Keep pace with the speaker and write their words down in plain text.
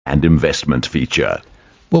and investment feature.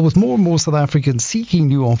 Well, with more and more South Africans seeking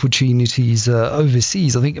new opportunities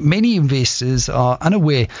overseas, I think many investors are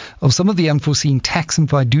unaware of some of the unforeseen tax and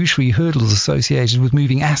fiduciary hurdles associated with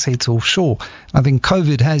moving assets offshore. I think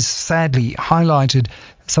COVID has sadly highlighted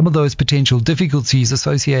some of those potential difficulties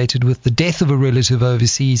associated with the death of a relative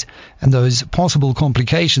overseas and those possible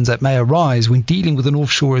complications that may arise when dealing with an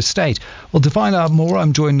offshore estate. Well, to find out more,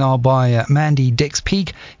 I'm joined now by Mandy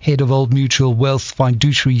Dex-Peak, Head of Old Mutual Wealth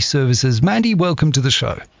Fiduciary Services. Mandy, welcome to the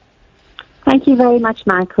show. Thank you very much,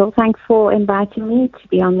 Michael. Thanks for inviting me to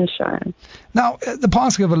be on the show. Now, the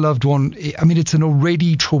passing of a loved one, I mean, it's an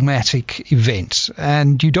already traumatic event,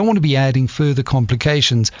 and you don't want to be adding further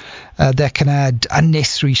complications that can add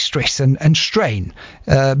unnecessary stress and strain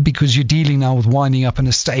because you're dealing now with winding up an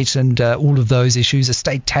estate and all of those issues,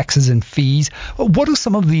 estate taxes and fees. What are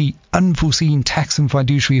some of the unforeseen tax and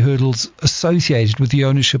fiduciary hurdles associated with the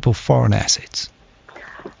ownership of foreign assets?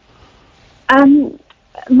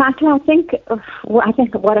 Michael, I think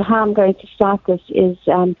how I'm going to start this is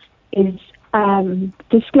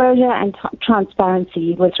disclosure and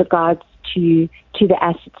transparency with regards to the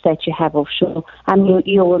assets that you have offshore.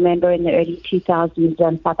 You'll remember in the early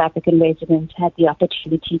 2000s, South African residents had the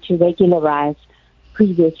opportunity to regularize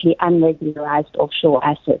previously unregularized offshore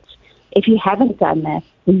assets. If you haven't done that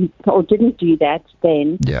or didn't do that,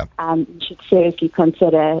 then you should seriously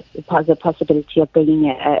consider the possibility of bringing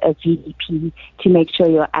a VDP to make sure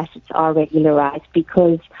your assets are regularized,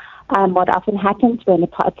 because what often happens when a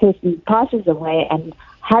person passes away and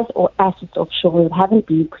has assets offshore that haven't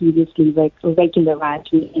been previously regularized,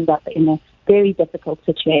 we end up in a very difficult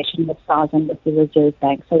situation with SARS and with the Reserve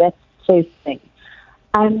Bank. So that's the first thing.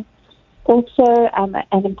 Also,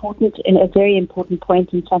 a very important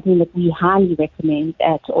point, and something that we highly recommend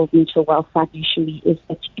at Old Mutual Wealth Fiduciary, is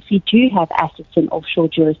that if you do have assets in offshore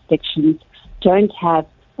jurisdictions, don't have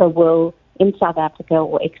a will in South Africa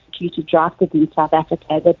or executed, drafted in South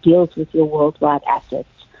Africa that deals with your worldwide assets.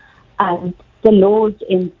 The laws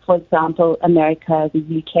in, for example, America, the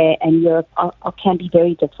UK, and Europe can be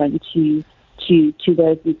very different to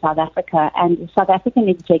those in South Africa, and the South African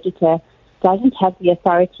executor doesn't have the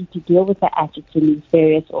authority to deal with the assets in these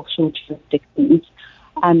various offshore jurisdictions.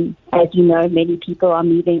 As you know,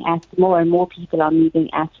 more and more people are moving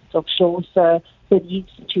assets offshore, so these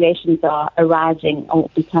situations are arising or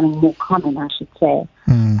becoming more common, I should say.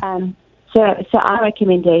 So our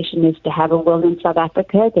recommendation is to have a will in South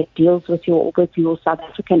Africa that deals with your South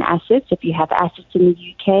African assets. If you have assets in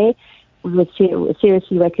the UK, we would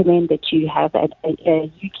seriously recommend that you have a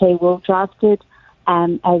UK will drafted.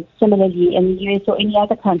 As similarly in the US or any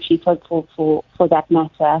other country for that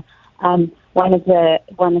matter, one of the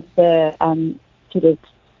sort of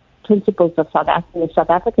principles of the South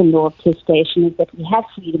African law of testation is that we have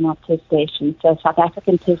freedom of testation. So a South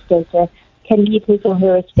African testator can leave his or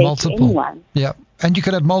her estate to anyone. Yeah, and you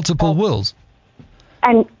can have multiple wills.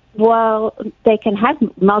 And well, they can have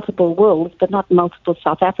multiple wills, but not multiple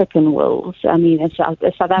South African wills. I mean, a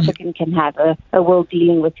South African can have a will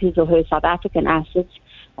dealing with his or her South African assets,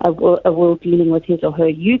 a will dealing with his or her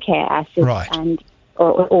UK assets, right, and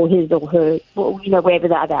or his or her, wherever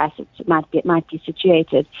the other assets might be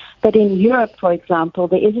situated. But in Europe, for example,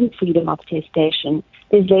 there isn't freedom of testation.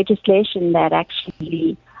 There's legislation that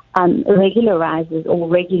actually regularizes or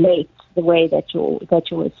regulates the way that your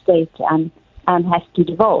estate has to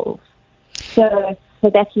devolve. So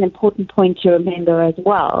that's an important point to remember as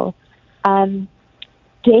well.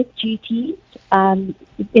 Death duties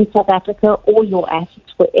in South Africa, all your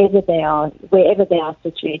assets, wherever they are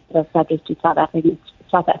situated, are subject to South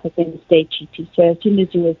African estate duty. So as soon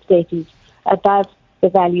as your estate is above the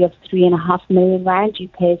value of 3.5 million rand, you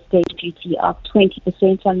pay estate duty of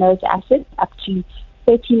 20% on those assets up to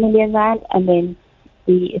 30 million rand, and then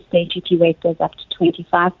the estate duty rate goes up to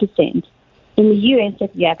 25%. In the US,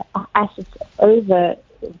 if you have assets over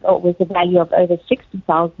or with a value of over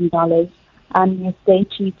 $60,000, the estate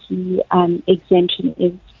duty exemption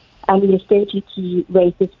is the estate duty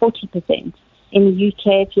rate is 40%. In the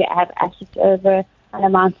UK, if you have assets over an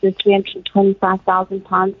amount of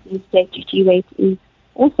 £325,000, the estate duty rate is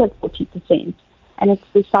also 40%. And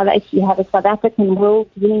if you have a South African will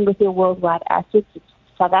dealing with your worldwide assets, it's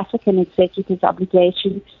South African executive's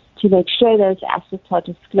obligation to make sure those assets are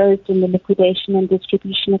disclosed in the liquidation and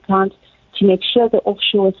distribution account, to make sure the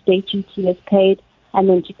offshore estate duty is paid, and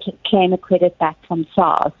then to claim a credit back from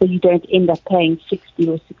SARS, so you don't end up paying 60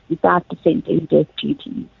 or 65% in death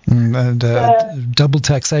duties. And double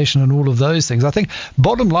taxation and all of those things. I think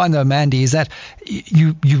bottom line, though, Mandy, is that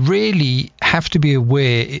you really have to be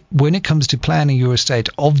aware when it comes to planning your estate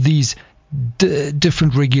of these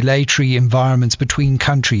different regulatory environments between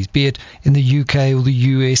countries, be it in the UK or the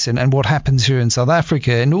US, and what happens here in South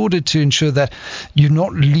Africa, in order to ensure that you're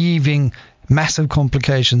not leaving massive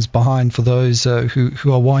complications behind for those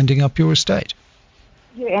who are winding up your estate?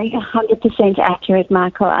 You're 100% accurate,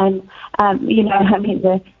 Michael. And not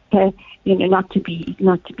to be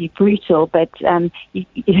brutal, but the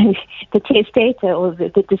testator or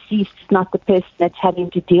the deceased is not the person that's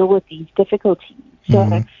having to deal with these difficulties.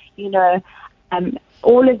 So,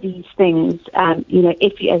 all of these things,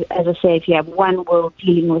 if you, as I say, if you have one will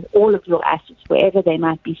dealing with all of your assets, wherever they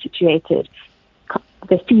might be situated,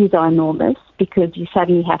 the fees are enormous because you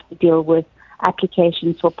suddenly have to deal with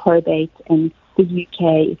applications for probate in the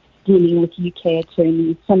UK, dealing with UK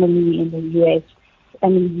attorneys, similarly in the US.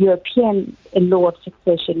 And the European law of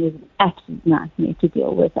succession is an absolute nightmare to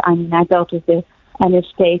deal with. I mean, I dealt with an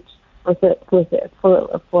estate for a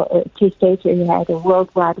testator who had a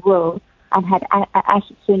worldwide will and had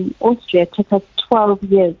assets in Austria. It took us 12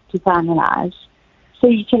 years to finalize. So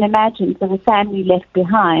you can imagine, for the family left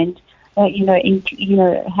behind, apart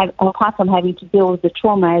from having to deal with the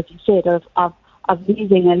trauma, as you said, of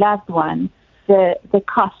losing a loved one, the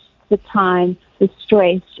costs, the time, the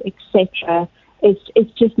stress, etc.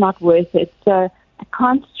 It's just not worth it. So I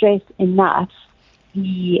can't stress enough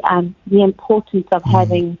the importance of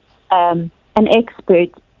having an expert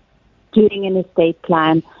doing an estate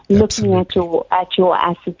plan, looking at your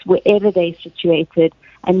assets wherever they're situated,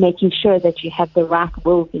 and making sure that you have the right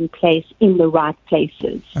wills in place in the right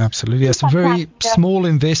places. Absolutely. It's a very small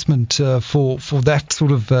investment for that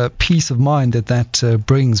sort of peace of mind that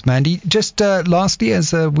brings. Mandy, just lastly,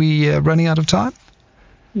 as we running out of time?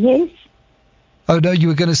 Yes. Oh, no, you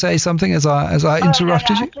were going to say something as I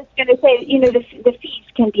interrupted you? I was just going to say, the fees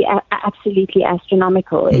can be absolutely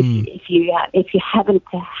astronomical if you haven't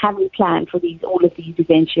planned for all of these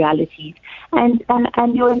eventualities, and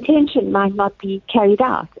your intention might not be carried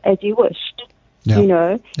out as you wished.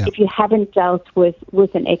 Yeah. If you haven't dealt with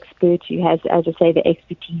an expert who has, as I say, the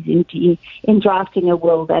expertise in drafting a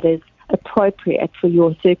will that is appropriate for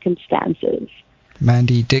your circumstances.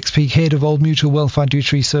 Mandy Dixpeak, head of Old Mutual Wealth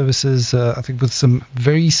Fiduciary Services, I think with some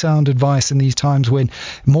very sound advice in these times when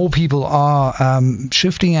more people are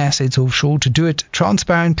shifting assets offshore to do it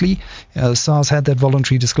transparently. SARS had that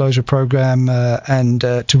voluntary disclosure program and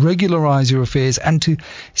to regularize your affairs and to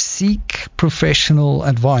seek professional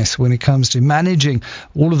advice when it comes to managing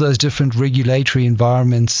all of those different regulatory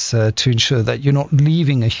environments to ensure that you're not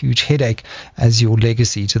leaving a huge headache as your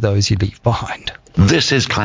legacy to those you leave behind. This is